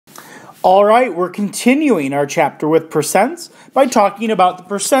All right, we're continuing our chapter with percents by talking about the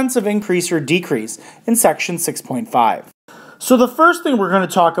percents of increase or decrease in section 6.5. So the first thing we're going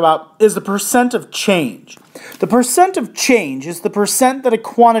to talk about is the percent of change. The percent of change is the percent that a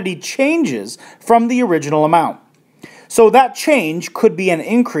quantity changes from the original amount. So that change could be an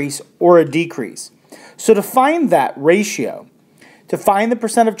increase or a decrease. So to find that ratio, to find the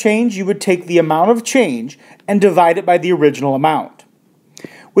percent of change, you would take the amount of change and divide it by the original amount,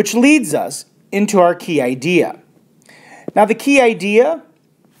 which leads us into our key idea. Now the key idea,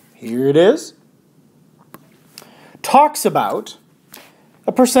 here it is, talks about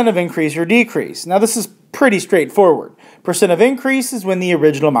a percent of increase or decrease. Now this is pretty straightforward. Percent of increase is when the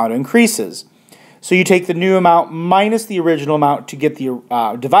original amount increases. So you take the new amount minus the original amount to get the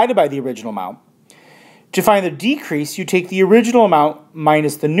divided by the original amount. To find the decrease, you take the original amount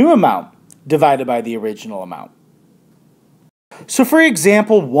minus the new amount divided by the original amount. So for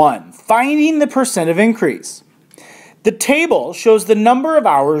example 1, finding the percent of increase. The table shows the number of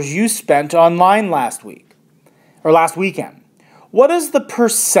hours you spent online last week, or last weekend. What is the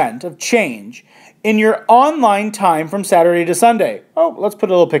percent of change in your online time from Saturday to Sunday? Oh, let's put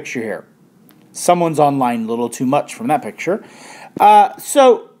a little picture here. Someone's online a little too much from that picture.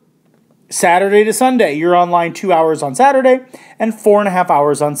 So Saturday to Sunday, you're online 2 hours on Saturday and 4.5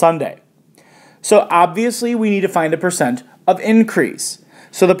 hours on Sunday. So obviously we need to find a percent of increase.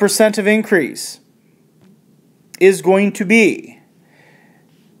 So the percent of increase is going to be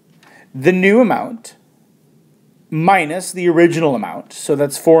the new amount minus the original amount. So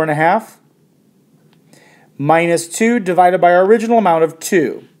that's 4.5 minus 2 divided by our original amount of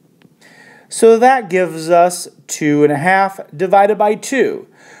 2. So that gives us 2.5 divided by 2,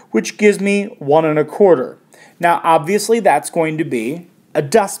 which gives me 1.25. Now obviously that's going to be a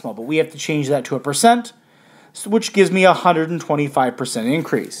decimal, but we have to change that to a percent, which gives me a 125%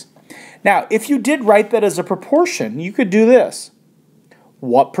 increase. Now, if you did write that as a proportion, you could do this.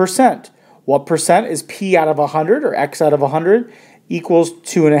 What percent? What percent is P out of 100, or X out of 100, equals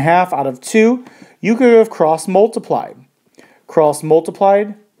 2.5 out of 2. You could have cross-multiplied.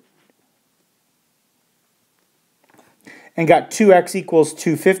 Cross-multiplied and got 2x equals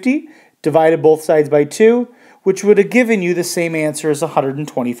 250, divided both sides by 2, which would have given you the same answer as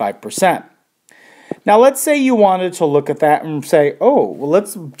 125%. Now let's say you wanted to look at that and say, oh, well,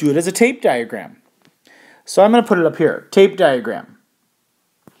 let's do it as a tape diagram. So I'm going to put it up here, tape diagram.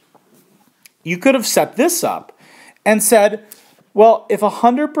 You could have set this up and said, well, if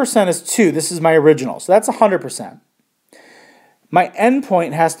 100% is 2, this is my original, so that's 100%. My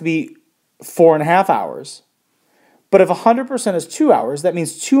endpoint has to be 4.5 hours. But if 100% is 2 hours, that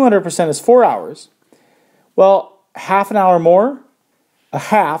means 200% is 4 hours. Well, half an hour more, a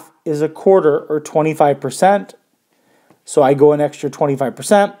half is a quarter, or 25%. So I go an extra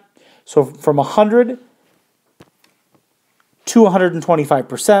 25%. So from 100 to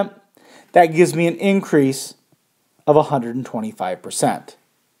 125%, that gives me an increase of 125%.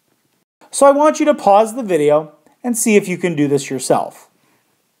 So I want you to pause the video and see if you can do this yourself.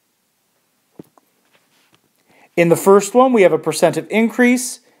 In the first one, we have a percent of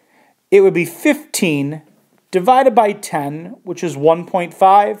increase. It would be 15 divided by 10, which is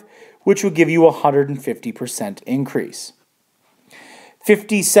 1.5, which would give you a 150% increase.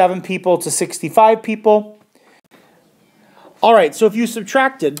 57 people to 65 people. All right, so if you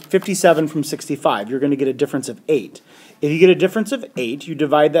subtracted 57 from 65, you're going to get a difference of 8. If you get a difference of 8, you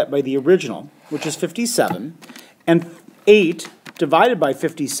divide that by the original, which is 57, and 8 divided by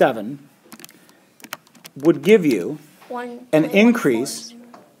 57 would give you an increase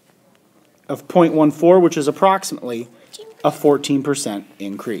of 0.14, which is approximately a 14%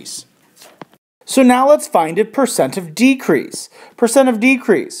 increase. So now let's find a percent of decrease. Percent of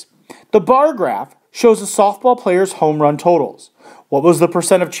decrease. The bar graph shows a softball player's home run totals. What was the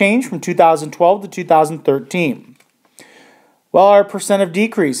percent of change from 2012 to 2013? Well, our percent of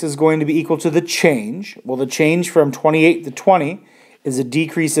decrease is going to be equal to the change. Well, the change from 28 to 20 is a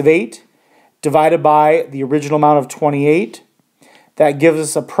decrease of 8 divided by the original amount of 28. That gives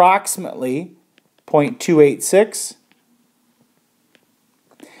us approximately 0.286.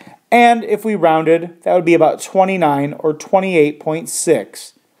 And if we rounded, that would be about 29 or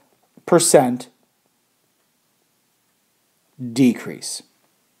 28.6% decrease.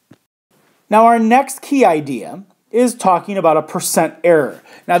 Now our next key idea is talking about a percent error.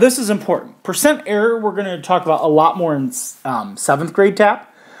 Now this is important. Percent error we're going to talk about a lot more in 7th grade TAP,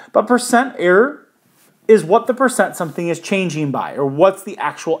 but percent error is what the percent something is changing by, or what's the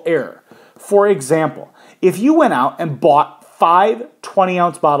actual error. For example, if you went out and bought 5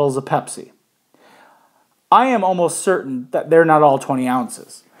 20-ounce bottles of Pepsi, I am almost certain that they're not all 20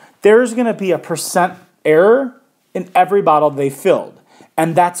 ounces. there's going to be a percent error in every bottle they filled.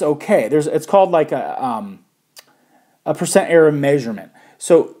 And that's okay. It's called like a percent error measurement.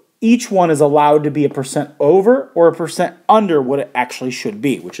 So each one is allowed to be a percent over or a percent under what it actually should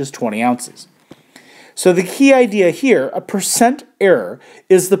be, which is 20 ounces. So the key idea here, a percent error,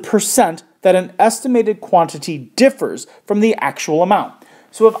 is the percent that an estimated quantity differs from the actual amount.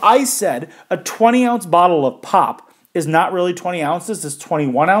 So if I said a 20-ounce bottle of pop is not really 20 ounces, it's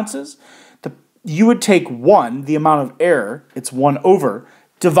 21 ounces, you would take 1, the amount of error, it's 1 over,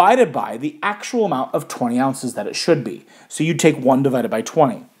 divided by the actual amount of 20 ounces that it should be. So you'd take 1 divided by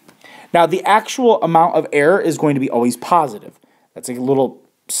 20. Now the actual amount of error is going to be always positive. That's a little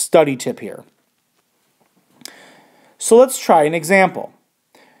study tip here. So let's try an example.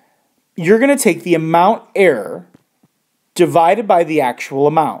 You're going to take the amount error divided by the actual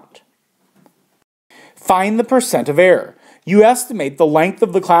amount. Find the percent of error. You estimate the length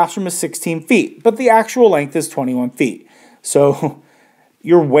of the classroom is 16 feet, but the actual length is 21 feet. So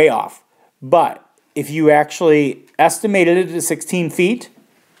you're way off. But if you actually estimated it at 16 feet,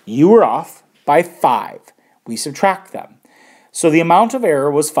 you were off by 5. We subtract them. So the amount of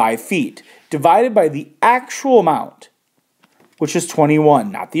error was 5 feet, divided by the actual amount, which is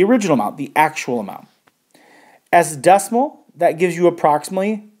 21, not the original amount, the actual amount. As a decimal, that gives you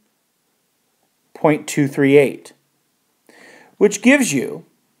approximately 0.238, which gives you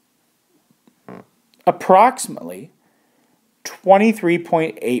approximately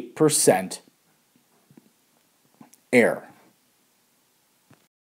 23.8% error.